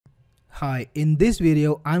Hi, in this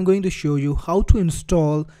video, I'm going to show you how to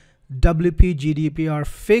install WP GDPR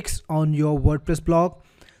Fix on your WordPress blog.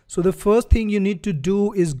 So the first thing you need to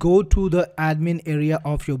do is go to the admin area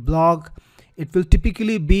of your blog. It will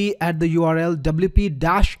typically be at the URL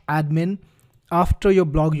wp-admin after your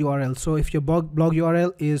blog URL. So if your blog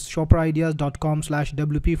URL is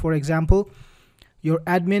shopperideas.com/WP, for example, your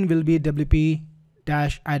admin will be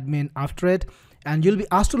WP-admin after it, and you'll be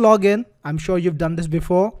asked to log in. I'm sure you've done this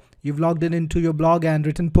before. You've logged in into your blog and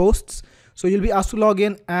written posts. So you'll be asked to log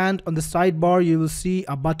in, and on the sidebar, you will see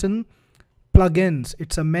a button, plugins.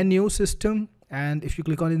 It's a menu system. And if you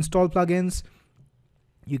click on install plugins,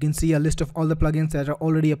 you can see a list of all the plugins that are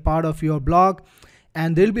already a part of your blog.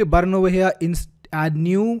 And there'll be a button over here, add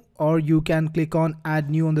new, or you can click on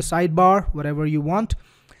add new on the sidebar, whatever you want.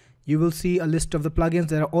 You will see a list of the plugins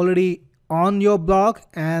that are already on your blog,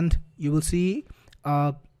 and you will see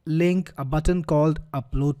a button called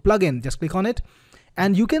upload plugin. Just click on it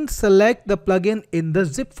and you can select the plugin in the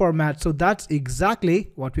zip format. So that's exactly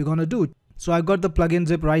what we're going to do. So I've got the plugin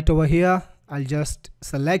zip right over here. I'll just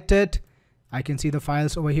select it. I can see the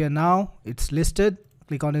files over here now. It's listed.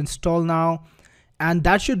 Click on install now, and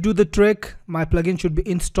that should do the trick. My plugin should be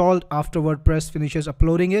installed after WordPress finishes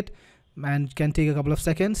uploading it, and can take a couple of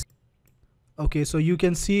seconds. Okay, so you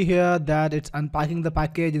can see here that it's unpacking the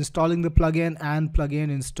package, installing the plugin, and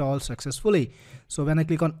plugin installed successfully. So when I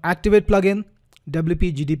click on activate plugin,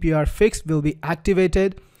 WP GDPR Fix will be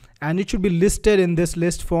activated, and it should be listed in this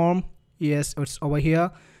list form. Yes, it's over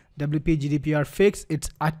here. WP GDPR Fix, it's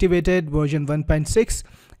activated, version 1.6.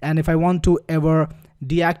 And if I want to ever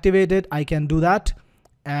deactivate it, I can do that,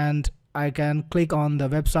 and I can click on the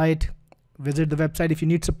website, visit the website. If you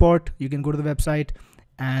need support, you can go to the website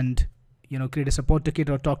and create a support ticket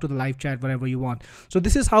or talk to the live chat, whatever you want. So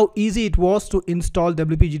this is how easy it was to install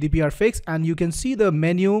WP GDPR Fix, and you can see the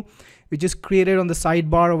menu which is created on the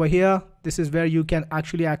sidebar over here. This is where you can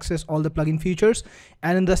actually access all the plugin features,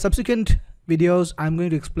 and in the subsequent videos I'm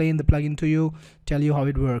going to explain the plugin to you, tell you how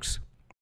it works.